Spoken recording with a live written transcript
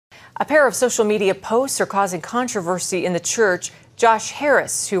A pair of social media posts are causing controversy in the church. Josh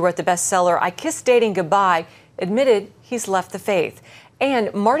Harris, who wrote the bestseller I Kissed Dating Goodbye, admitted he's left the faith.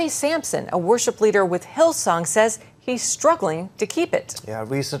 And Marty Sampson, a worship leader with Hillsong, says he's struggling to keep it. Yeah,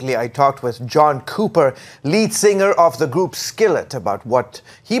 recently I talked with John Cooper, lead singer of the group Skillet, about what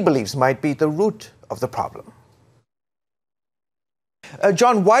he believes might be the root of the problem.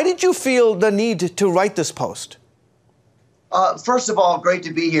 John, why did you feel the need to write this post? First of all, great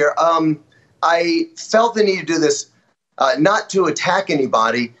to be here. I felt the need to do this not to attack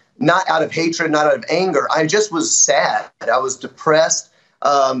anybody, not out of hatred, not out of anger. I just was sad. I was depressed.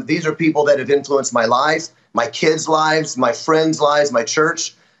 These are people that have influenced my life, my kids' lives, my friends' lives, my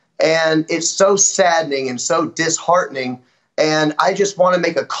church. And it's so saddening and so disheartening. And I just want to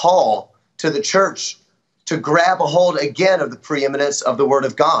make a call to the church to grab a hold again of the preeminence of the Word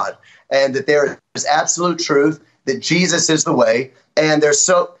of God, and that there is absolute truth, that Jesus is the way. And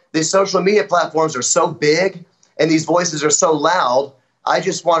these social media platforms are so big and these voices are so loud. I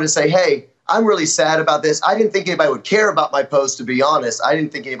just want to say, hey, I'm really sad about this. I didn't think anybody would care about my post, to be honest. I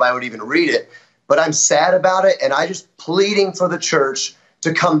didn't think anybody would even read it, but I'm sad about it. And I just pleading for the church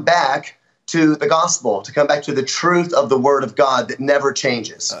to come back to the gospel, to come back to the truth of the Word of God that never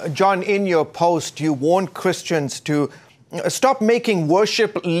changes. John, in your post, you warned Christians to stop making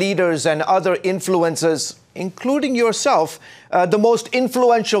worship leaders and other influencers, including yourself, the most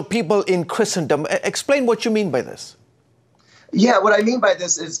influential people in Christendom. Explain what you mean by this. Yeah, what I mean by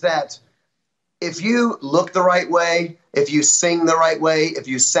this is that if you look the right way, if you sing the right way, if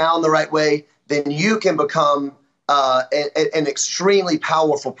you sound the right way, then you can become an extremely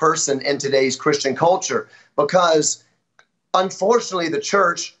powerful person in today's Christian culture. Because unfortunately, the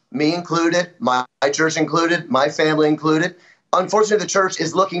church, me included, my church included, my family included, unfortunately, the church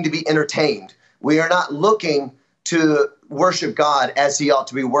is looking to be entertained. We are not looking to worship God as he ought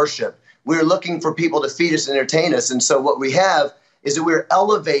to be worshiped. We're looking for people to feed us and entertain us. And so what we have is that we're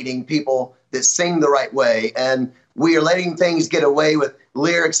elevating people that sing the right way. And we are letting things get away with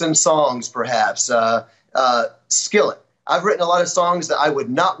lyrics and songs, perhaps. Skillet. I've written a lot of songs that I would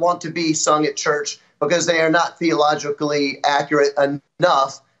not want to be sung at church because they are not theologically accurate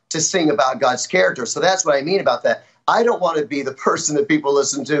enough to sing about God's character. So that's what I mean about that. I don't want to be the person that people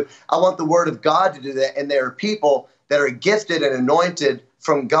listen to. I want the Word of God to do that. And there are people that are gifted and anointed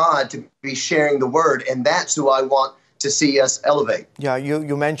from God to be sharing the Word. And that's who I want to see us elevate. Yeah,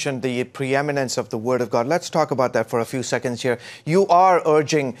 you mentioned the preeminence of the Word of God. Let's talk about that for a few seconds here. You are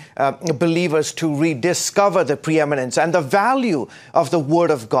urging believers to rediscover the preeminence and the value of the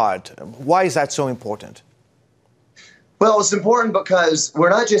Word of God. Why is that so important? Well, it's important because we're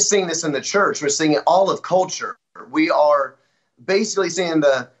not just seeing this in the church, we're seeing it all of culture. We are basically seeing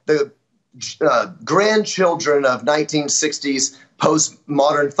the grandchildren of 1960s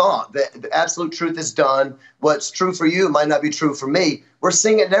postmodern thought. The absolute truth is done. What's true for you might not be true for me. We're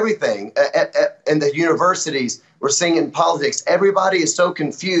seeing it in everything, in the universities. We're seeing it in politics. Everybody is so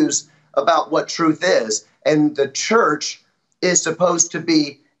confused about what truth is. And the church is supposed to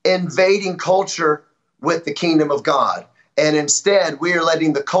be invading culture with the kingdom of God. And instead, we are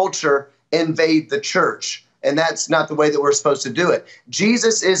letting the culture invade the church. And that's not the way that we're supposed to do it.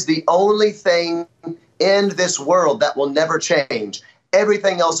 Jesus is the only thing in this world that will never change.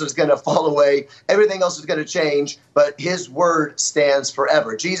 Everything else is going to fall away. Everything else is going to change, but his word stands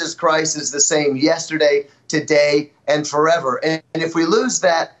forever. Jesus Christ is the same yesterday, today, and forever. And if we lose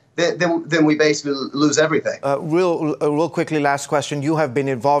that, then we basically lose everything. Real quickly, last question. You have been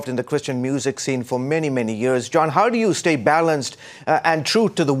involved in the Christian music scene for many, many years. John, how do you stay balanced and true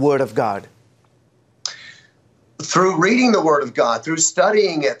to the Word of God? Through reading the Word of God, through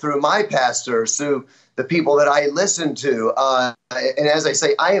studying it, through my pastors, through the people that I listen to. And as I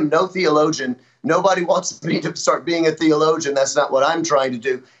say, I am no theologian. Nobody wants me to start being a theologian. That's not what I'm trying to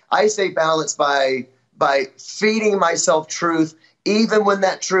do. I stay balanced by feeding myself truth, even when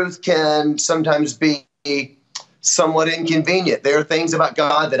that truth can sometimes be somewhat inconvenient. There are things about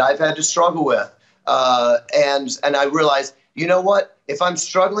God that I've had to struggle with. And I realize, you know what? If I'm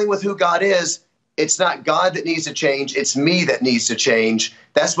struggling with who God is, it's not God that needs to change. It's me that needs to change.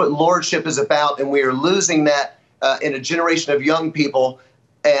 That's what lordship is about. And we are losing that in a generation of young people.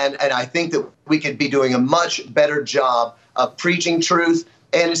 And I think that we could be doing a much better job of preaching truth.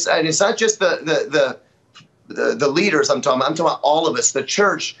 And it's not just the leaders I'm talking about all of us, the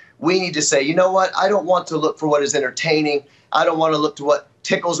church. We need to say, you know what? I don't want to look for what is entertaining. I don't want to look to what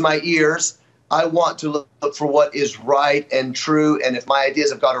tickles my ears. I want to look for what is right and true. And if my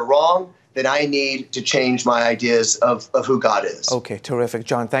ideas of God are wrong, then I need to change my ideas of who God is. Okay, terrific.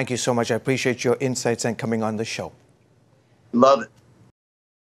 John, thank you so much. I appreciate your insights and coming on the show. Love it.